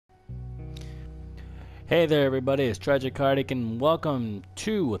Hey there everybody, it's Tragic Cardiac and welcome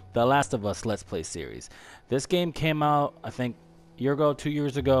to the Last of Us Let's Play series. This game came out, I think, a year ago, 2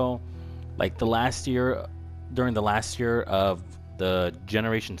 years ago, like during the last year of the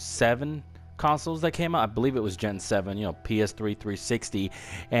Generation 7 consoles that came out. I believe it was Gen 7, PS3, 360,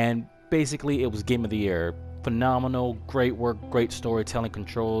 and basically it was Game of the Year. Phenomenal, great work, great storytelling,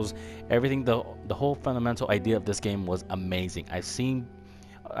 controls, everything. The whole fundamental idea of this game was amazing.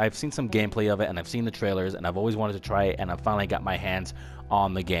 I've seen some gameplay of it, and I've seen the trailers, and I've always wanted to try it, and I finally got my hands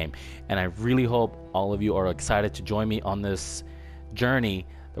on the game. And I really hope all of you are excited to join me on this journey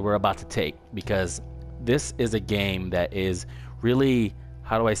that we're about to take, because this is a game that is really,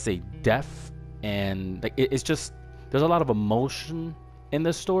 how do I say, depth, and like it's just, there's a lot of emotion in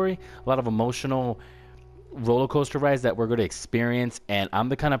this story, a lot of emotional roller coaster rides that we're going to experience. And I'm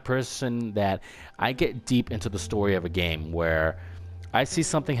the kind of person that I get deep into the story of a game where I see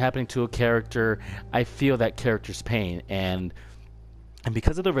something happening to a character, I feel that character's pain, and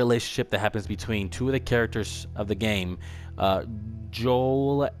because of the relationship that happens between two of the characters of the game,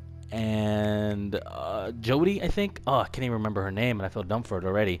 Joel and Jody, I think. Oh, I can't even remember her name, and I feel dumb for it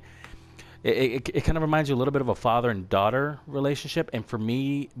already. It kind of reminds you a little bit of a father and daughter relationship, and for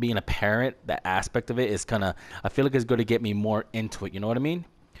me, being a parent, that aspect of it is kind of, I feel like it's going to get me more into it. You know what I mean?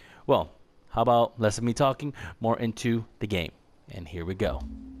 Well, how about less of me talking, more into the game. And here we go.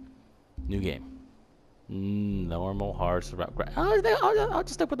 New game. Normal, hard, surround. I'll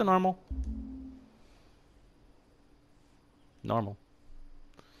just stick with the normal. Normal.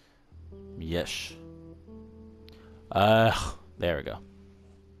 Yes. There we go.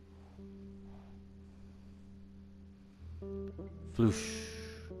 Floosh.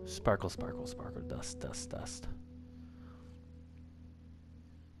 Sparkle, sparkle, sparkle. Dust, dust, dust.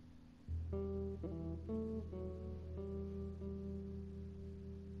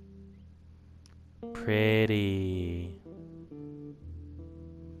 Pretty.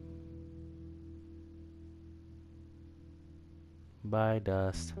 Bye,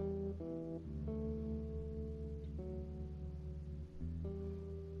 dust.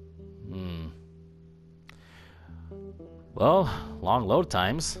 Well, long load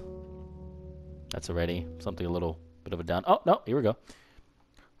times. That's already something a little bit of a done. Oh, no, here we go.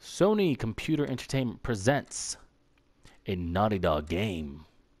 Sony Computer Entertainment presents a Naughty Dog game.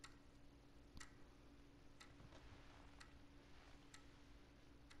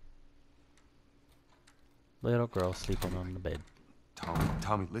 Little girl sleeping on the bed.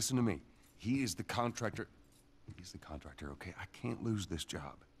 Tommy, listen to me. He is the contractor. He's the contractor, okay? I can't lose this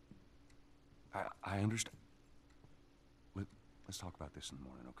job. I understand. Let's talk about this in the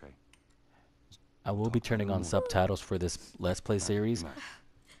morning, okay? I will be turning on subtitles for this Let's Play series,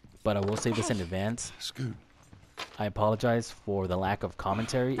 but I will say this in advance. Scoot. I apologize for the lack of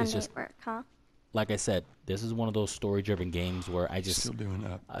commentary. It's just, work, huh? like I said, this is one of those story-driven games where I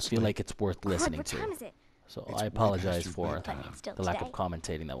feel like it's worth listening What to. time is it? So It's I way apologize past your for bedtime. Still the lack today? of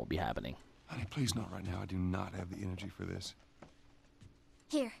commentating that will be happening. Honey, please not right now. I do not have the energy for this.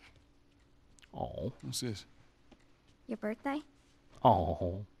 Here, Oh, What's this? your birthday?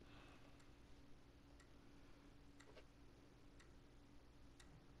 oh.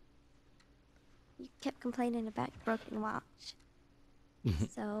 You kept complaining about your broken watch.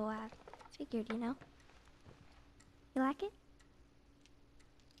 So I figured, You like it?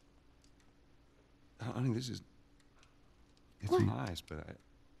 Honey, it's What? nice, but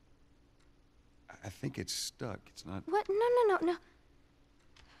I think it's stuck. It's not. What? No.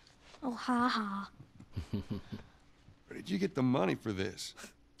 Oh, ha ha. Where did you get the money for this?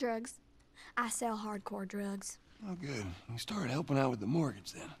 Drugs. I sell hardcore drugs. Oh, good. You started helping out with the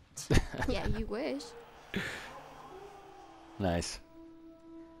mortgage then. Yeah, you wish. Nice.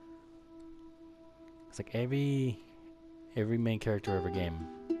 It's like every main character of a game,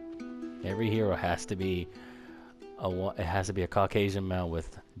 every hero has to be a Caucasian male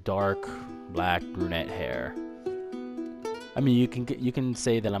with dark black brunette hair. I mean, you can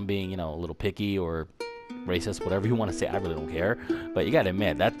say that I'm being, a little picky or racist, whatever you want to say. I really don't care. But you got to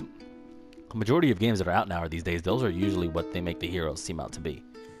admit that the majority of games that are out now these days, those are usually what they make the heroes seem out to be.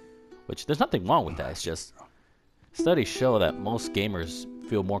 Which there's nothing wrong with that. It's just studies show that most gamers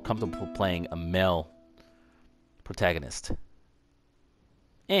feel more comfortable playing a male protagonist.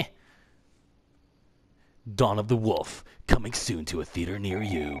 Dawn of the Wolf, coming soon to a theater near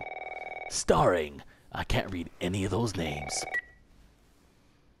you. Starring, I can't read any of those names.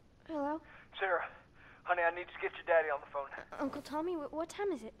 Hello? Sarah, honey, I need to get your daddy on the phone. Uncle Tommy, what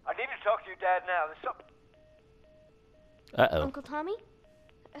time is it? I need to talk to your dad now. There's something. Uh-oh. Uncle Tommy?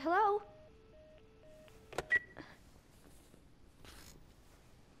 Hello?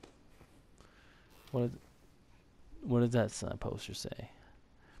 What does that sign poster say?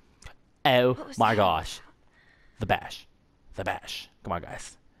 Oh my gosh. The bash. The bash. Come on,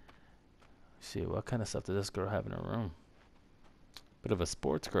 guys. Let's see, what kind of stuff does this girl have in her room? Bit of a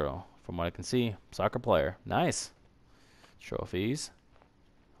sports girl, from what I can see. Soccer player. Nice. Trophies.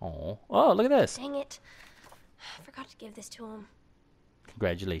 Oh, look at this. Dang it. I forgot to give this to him.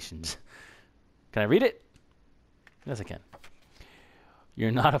 Congratulations. Can I read it? Yes, I can. You're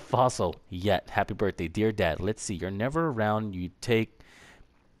not a fossil yet. Happy birthday, dear Dad. Let's see. You're never around. You take...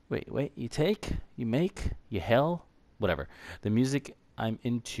 Wait. You take? You make? You hell? Whatever. The music I'm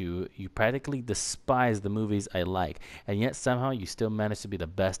into. You practically despise the movies I like. And yet somehow you still manage to be the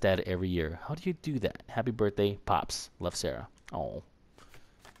best dad every year. How do you do that? Happy birthday, Pops. Love, Sarah. Oh,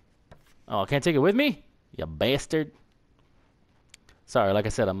 can't take it with me? You bastard. Sorry, like I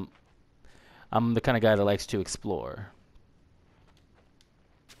said, I'm the kind of guy that likes to explore.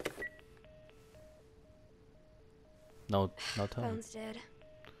 No tone. Phone's dead.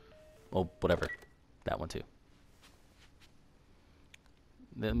 Oh, whatever. That one too.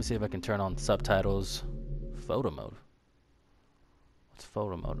 Let me see if I can turn on subtitles. Photo mode. What's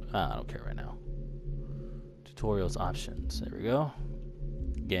photo mode? I don't care right now. Tutorials options. There we go.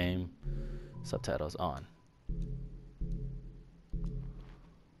 Game. Subtitles on.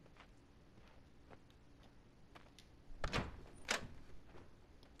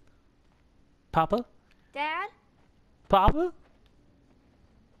 Papa? Dad? Papa?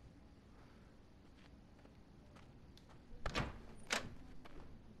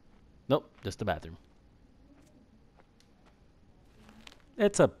 Nope, just the bathroom.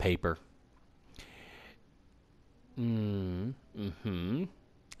 It's a paper. I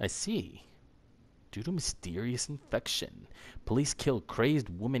see. Due to mysterious infection, police killed crazed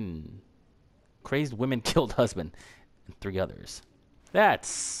women killed husband and 3 others. That's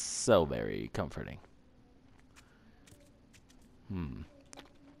so very comforting.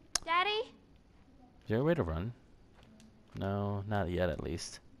 Daddy? Is there a way to run? No, not yet at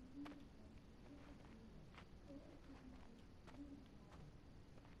least.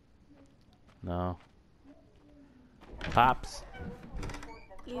 No. Pops.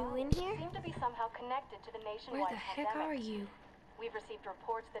 You in here? Seem to be somehow connected to the Where nationwide the heck pandemic. are you? We've received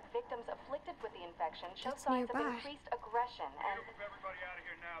reports that victims afflicted with the infection show That's signs of nearby. increased aggression, and Move everybody out of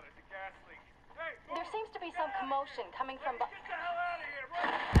here now. There's a gas leak. Hey, there seems to be some commotion coming from get the hell out of here,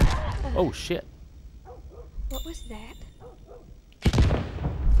 bro! Oh shit. What was that?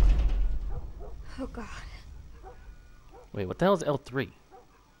 Oh God. Wait, what the hell is L3?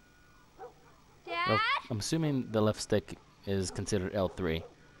 Dad? I'm assuming the left stick is considered L3.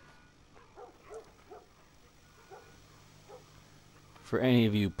 For any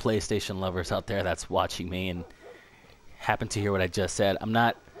of you PlayStation lovers out there that's watching me and happen to hear what I just said, I'm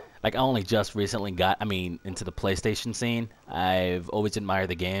not, like, I only just recently got, into the PlayStation scene. I've always admired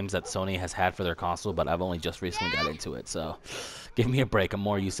the games that Sony has had for their console, but I've only just recently got into it, so give me a break. I'm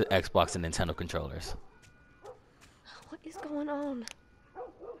more used to Xbox and Nintendo controllers. What is going on?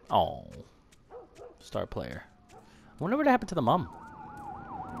 Oh. Star player. I wonder what happened to the mom.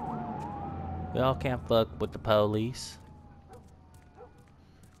 Y'all can't fuck with the police.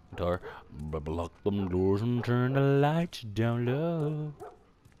 Door. Block them doors and turn the lights down low.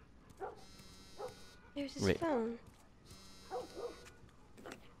 There's his Wait. phone.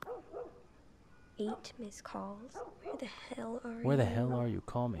 8 missed calls. Where the hell are you? Where the hell are you?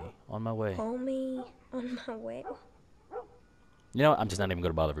 Call me. On my way. Call me on my way. You know what? I'm just not even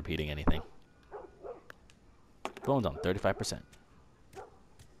going to bother repeating anything. Phone's on 35%.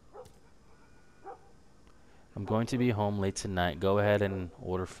 I'm going to be home late tonight. Go ahead and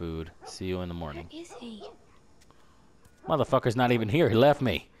order food. See you in the morning. Where is he? Motherfucker's not even here. He left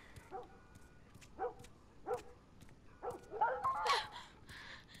me.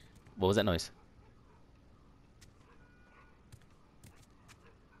 What was that noise?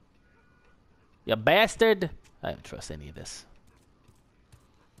 You bastard! I don't trust any of this.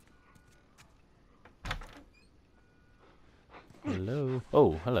 Hello.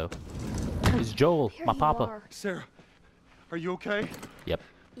 Oh, hello. It's Joel, Here my you papa. are. Sarah, are you okay? Yep.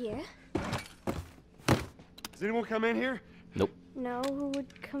 Yeah? Does anyone come in here? Nope. No, who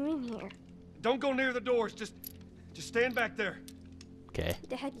would come in here? Don't go near the doors. Just stand back there. Okay.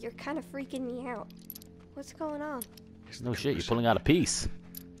 Dad, you're kind of freaking me out. What's going on? No shit, you're pulling out a piece.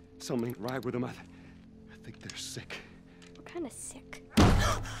 Something ain't right with them. I think they're sick. What kind of sick?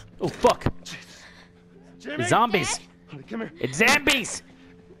 Oh, fuck. Jimmy! It's zombies. Honey, come here. It's zombies.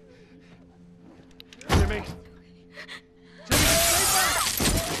 Jimmy! Jimmy, stay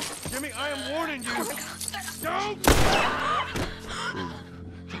back! Jimmy, I am warning you! Don't!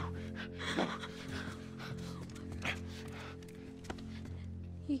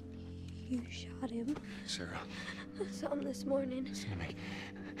 got him. Sarah, I saw him this morning. listen to me.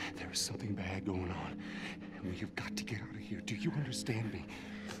 There is something bad going on. And we have got to get out of here. Do you understand me?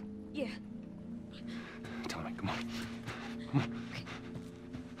 Yeah. Tommy, come on. Come on.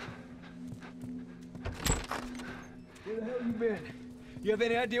 Where the hell you been? You have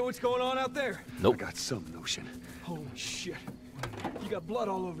any idea what's going on out there? Nope. I got some notion. Holy shit. You got blood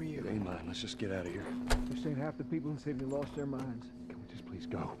all over you. It ain't mine. Let's just get out of here. This ain't half the people in the city lost their minds. Can we just please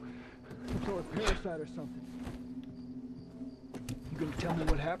go? Some sort of parasite or something. You gonna tell me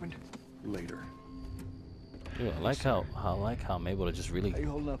what happened? Later. Dude, I like how I'm able to just really How you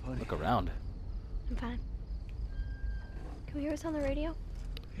holding up, honey? look around. I'm fine. Can we hear us on the radio?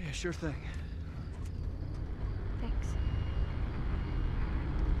 Yeah, sure thing. Thanks.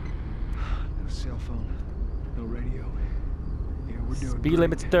 No cell phone, no radio. Yeah, we're doing Speed great.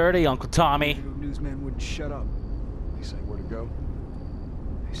 limit's 30, Uncle Tommy. The newsman wouldn't shut up. They say where to go?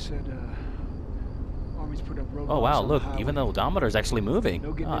 They said, Army's put up roadblocks Oh wow, on the look, highway. even the odometer is actually moving. No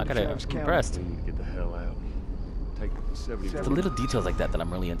Oh, getting I into gotta, Travis I'm County. impressed. We need to get the hell out. Take the 70. It's the little details like that that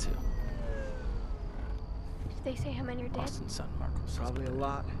I'm really into. Did they say how many are dead? Boston, San Marcos. Probably a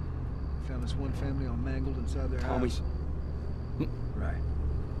lot. Found this one family all mangled inside their Tommy. house. Right.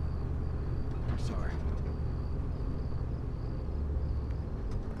 I'm sorry.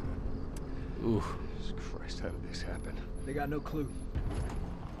 Ooh. Jesus Christ, how did this happen? They got no clue.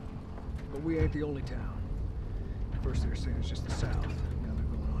 But we ain't the only town. First they were saying it's just the South. Now they're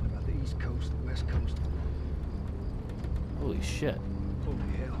going on about the East Coast, the West Coast. Holy shit. Holy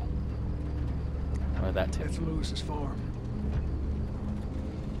hell. Where'd that take? That's Lewis's farm.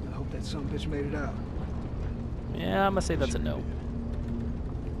 I hope that son bitch made it out. Yeah, I'm gonna say that's a no.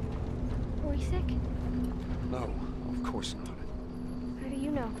 Were we sick? No, of course not. How do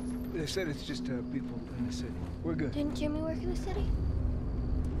you know? They said it's just people in the city. We're good. Didn't Jimmy work in the city?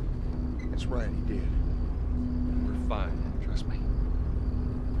 That's right, he did. We're fine, trust me.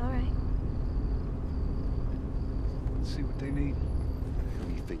 All right. Let's see what they need. What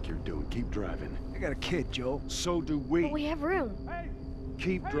do you think you're doing? Keep driving. They got a kid, Joel. So do we. But we have room.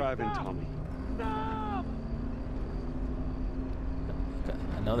 Keep driving, Tommy. I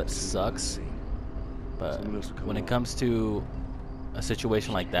know that sucks, but Someone else will come when it along. comes to a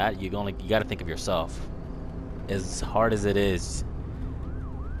situation like that, you gotta think of yourself. As hard as it is,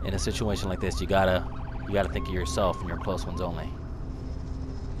 in a situation like this, you gotta think of yourself and your close ones only.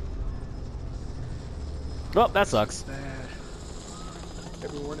 Oh, that sucks. Bad.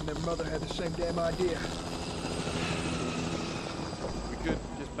 Everyone and their mother had the same damn idea. We could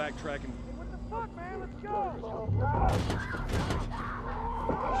just backtrack and...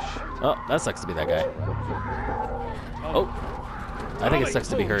 Oh, that sucks to be that guy. Oh, I think it sucks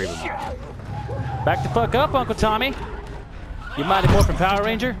to be her even more. Back the fuck up, Uncle Tommy. You Mighty Morphin Power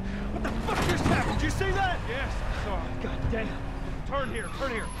Ranger? What the fuck just happened? Did you see that? Yes, I saw it. God damn. Turn here,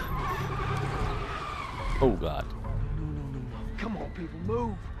 turn here. Oh god. Come on, people,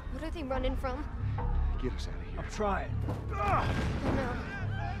 move. What are they running from? Get us out of here. I'm trying. Oh no.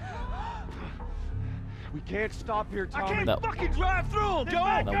 We can't stop here, I Tommy. can't That- fucking drive through them, Joe!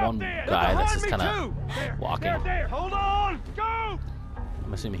 That one guy that's just kind of walking. There, hold on! Go!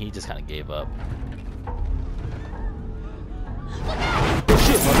 I'm assuming he just kind of gave up. Oh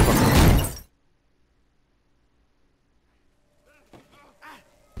shit, motherfucker.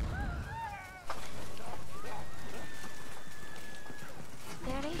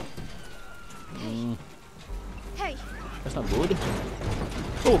 Daddy? Mm, Hey! that's not good.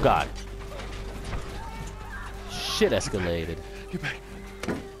 Oh god. Shit escalated. Get back.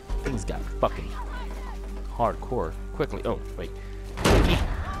 Things got fucking hardcore quickly. Oh, wait.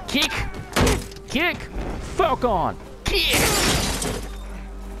 Kick! Kick! Falcon! Kick!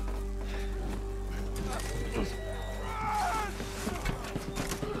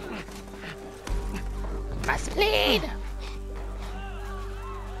 Vaseline!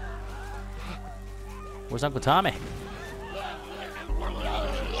 Where's Uncle Tommy?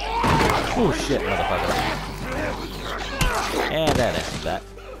 Oh shit, motherfucker. And that answered that.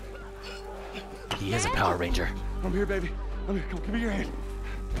 He is a Power Ranger. I'm here, baby. I'm here. Come, give me your hand.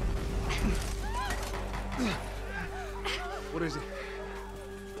 What is it?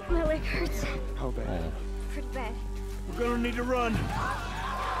 My leg hurts. How bad? Oh. Pretty bad. We're gonna need to run.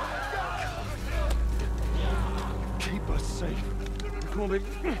 Keep us safe. Come on, baby.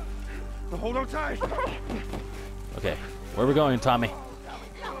 Now hold on tight. Okay, where are we going, Tommy?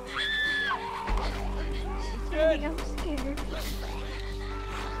 Daddy, I'm scared.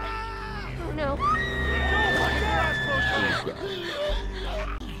 Oh no.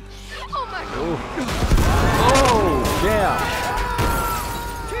 Oh my god. Oh, yeah.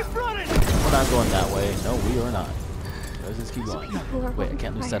 Keep running! Hold not going that way. No, we are not. Let's just keep going. Who are Wait, I holding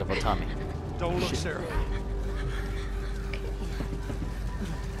can't lose fire. sight of Tommy. Don't look, Sarah.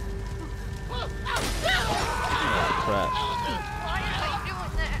 Oh, crap. Why are you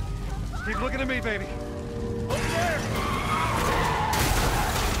doing that? Keep looking at me, baby.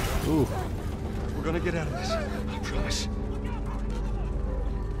 Ooh. We're gonna get out of this. I promise.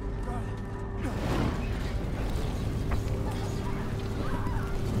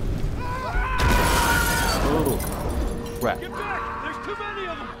 Ooh. Crap. Get back! There's too many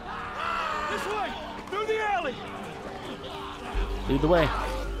of them! This way! Through the alley! Lead the way.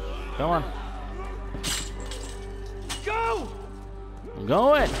 Come on. Go! I'm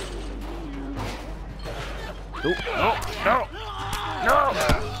going. Ooh. No. No. No.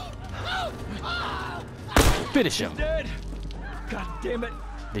 Finish him. Dead! God damn it!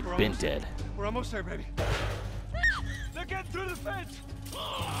 They've We're been almost dead. there. We're almost there, baby. They're getting through the fence!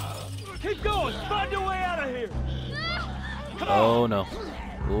 Keep going! Find your way out of here! Come on! Oh no.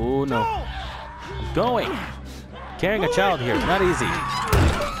 Oh no. Go! I'm going. Carrying a child here is not easy.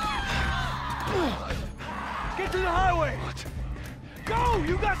 Get to the highway! Go!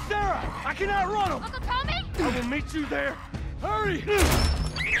 You got Sarah! I can outrun him! Uncle Tommy? I will meet you there! Hurry!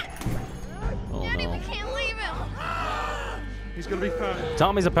 Oh Daddy, we no. can't leave him. He's gonna be fine.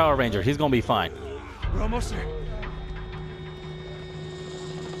 Tommy's a Power Ranger. He's gonna be fine. We're almost there.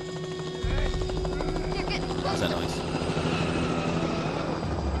 They're getting What's close. that noise?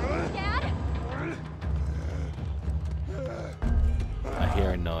 Dad? I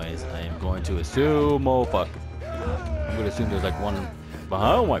hear a noise. I am going to assume. Oh fuck. I'm gonna assume there's like one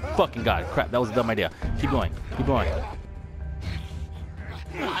behind. Oh my fucking god. Crap. That was a dumb idea. Keep going. Keep going.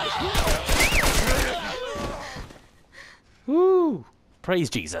 Woo! Praise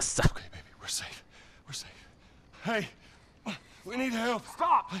Jesus. Okay, baby, we're safe. We're safe. Hey, we need help.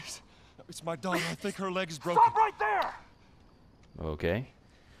 Stop! Please. It's my daughter. I think her leg is broken. Stop right there! Okay.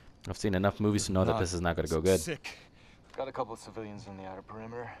 I've seen enough movies to know that this is not gonna go good. Sick. Got a couple of civilians on the outer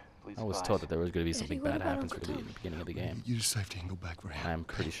perimeter. Please I was advise. told that there was gonna be something what bad about happens Uncle at the beginning of the game. You to safety and go back for him. I'm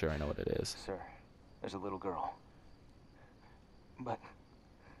pretty sure I know what it is. Sir, there's a little girl. But...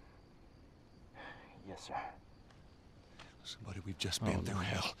 Yes, sir. Somebody, we've just been through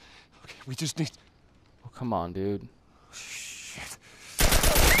hell. Okay, we just need... Oh, come on, dude. Shit.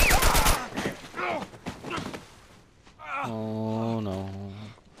 Oh no.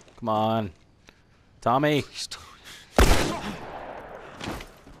 Come on. Tommy. Please don't.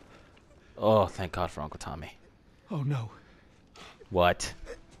 Oh, thank God for Uncle Tommy. Oh, no. What?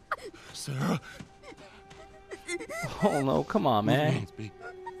 Sarah. Oh no, come on, Move your man. hands, baby.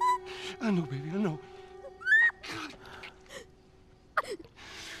 I know, baby, I know. God.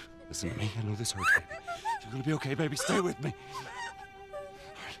 Listen to me. I know this hurts, baby. You're gonna be okay, baby. Stay with me. All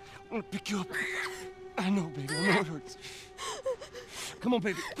right, I'm gonna pick you up. I know, baby. I know it hurts. Come on,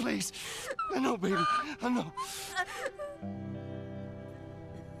 baby. Please. I know, baby. I know.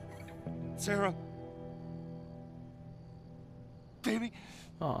 Sarah. Baby.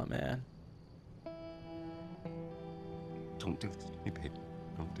 Oh man. Don't do this to me, baby.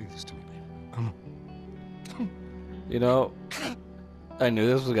 Don't do this to me, baby. Come on. You know, I knew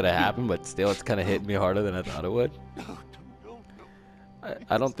this was gonna happen, but still, it's kind of hitting me harder than I thought it would.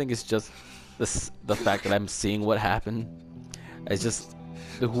 I don't think it's just the fact that I'm seeing what happened. It's just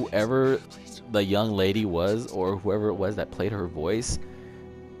whoever the young lady was, or whoever it was that played her voice.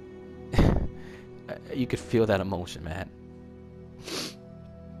 You could feel that emotion, man.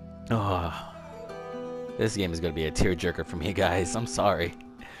 Oh, this game is gonna be a tearjerker for me, guys. I'm sorry.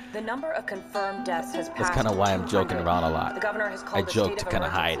 The number of confirmed deaths has passed. That's kind of why I'm joking 200. around a lot. The governor has called I a joke state to of kind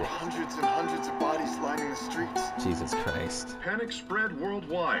of hide. emergency. Hundreds and hundreds of bodies lining the streets. Jesus Christ. Panic spread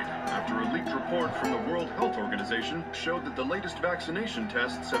worldwide after a leaked report from the World Health Organization showed that the latest vaccination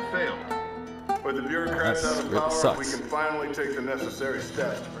tests have failed. With the bureaucrats That's out of really power, sucks. we can finally take the necessary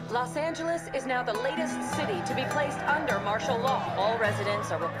steps. Los Angeles is now the latest city to be placed under martial law. All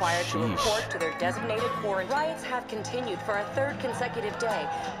residents are required to Sheesh. report to their designated quarantine. Riots have continued for a third consecutive day,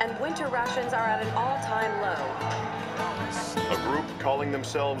 and winter rations are at an all-time low. A group calling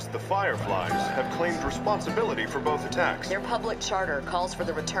themselves the Fireflies have claimed responsibility for both attacks. Their public charter calls for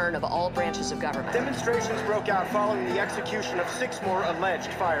the return of all branches of government. Demonstrations broke out following the execution of 6 more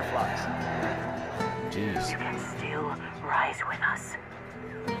alleged Fireflies. Jeez. You can still rise with us.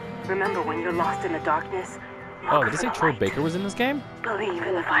 Remember when you're lost in the darkness? Oh, Look did it for say the Troy light. Baker was in this game? Believe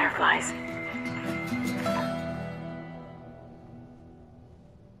in the Fireflies.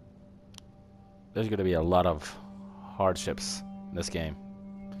 There's going to be a lot of hardships in this game.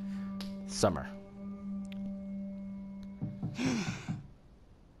 Summer.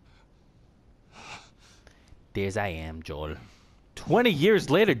 There's I am, Joel. 20 years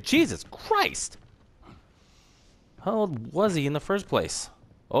later, Jesus Christ! How old was he in the first place?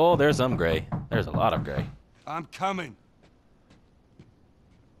 Oh, there's some gray. There's a lot of gray. I'm coming.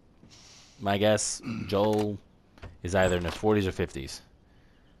 My guess, Joel is either in his 40s or 50s.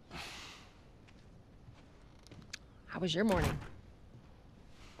 How was your morning?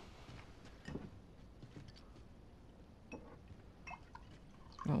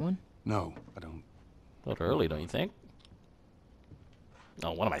 Want one? No, I don't. A little early, don't you think?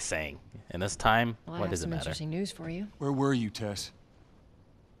 Oh, what am I saying? In this time, Well, what I have does it some matter? interesting news for you. Where were you, Tess?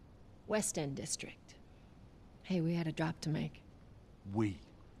 West End District. Hey, we had a drop to make. We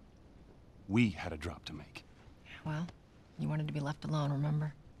had a drop to make. Well, you wanted to be left alone,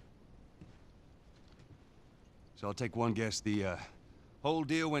 remember? So I'll take one guess. The whole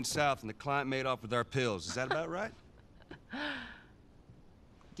deal went south and the client made off with our pills. Is that about right?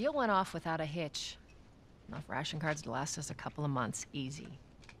 Deal went off without a hitch. Enough ration cards to last us a couple of months, easy.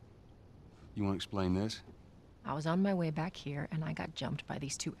 You want to explain this? I was on my way back here, and I got jumped by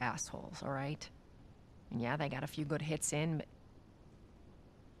these two assholes, all right? And yeah, they got a few good hits in, but...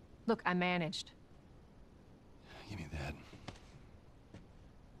 Look, I managed. Give me that.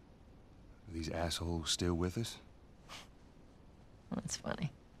 Are these assholes still with us? That's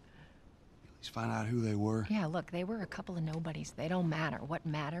funny. At least find out who they were. Yeah, look, they were a couple of nobodies. They don't matter. What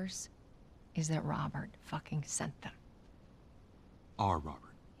matters is that Robert fucking sent them. Our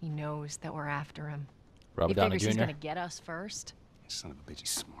Robert. He knows that we're after him. Robert He Downey figures he's Jr.? gonna get us first. Son of a bitch, he's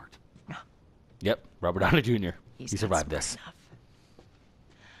smart. Yep, Robert Downey Jr. He He's survived not this. smart enough.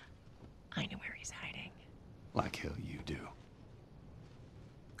 I know where he's hiding. Like hell you do.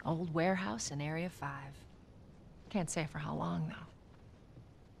 Old warehouse in Area 5. Can't say for how long, though.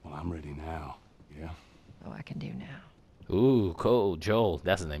 Well, I'm ready now. Yeah? Oh, I can do now. Ooh, cold Joel.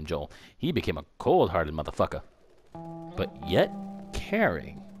 That's his name, Joel. He became a cold-hearted motherfucker. But yet,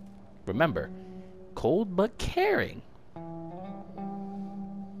 caring. Remember, cold but caring.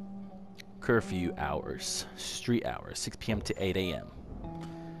 Curfew hours. Street hours. 6 p.m. to 8 a.m.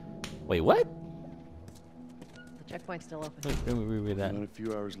 Wait, what? The checkpoint's still open. Wait, let me reread that. Only a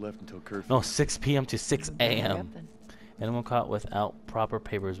few hours left until curfew. No, 6 p.m. to 6 Hurry a.m. up, then. Anyone caught without proper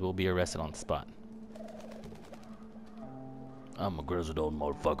papers will be arrested on the spot. I'm a grizzled old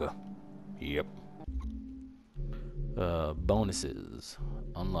motherfucker. Yep. Bonuses.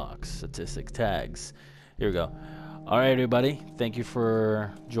 Unlocks. Statistics. Tags. Here we go. Alright, everybody. Thank you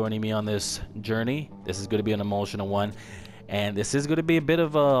for joining me on this journey. This is going to be an emotional one. And this is going to be a bit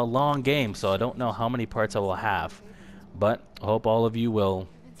of a long game, so I don't know how many parts I will have. But I hope all of you will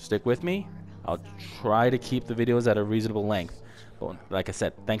stick with me. I'll try to keep the videos at a reasonable length. But like I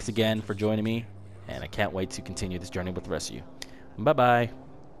said, thanks again for joining me. And I can't wait to continue this journey with the rest of you. Bye-bye.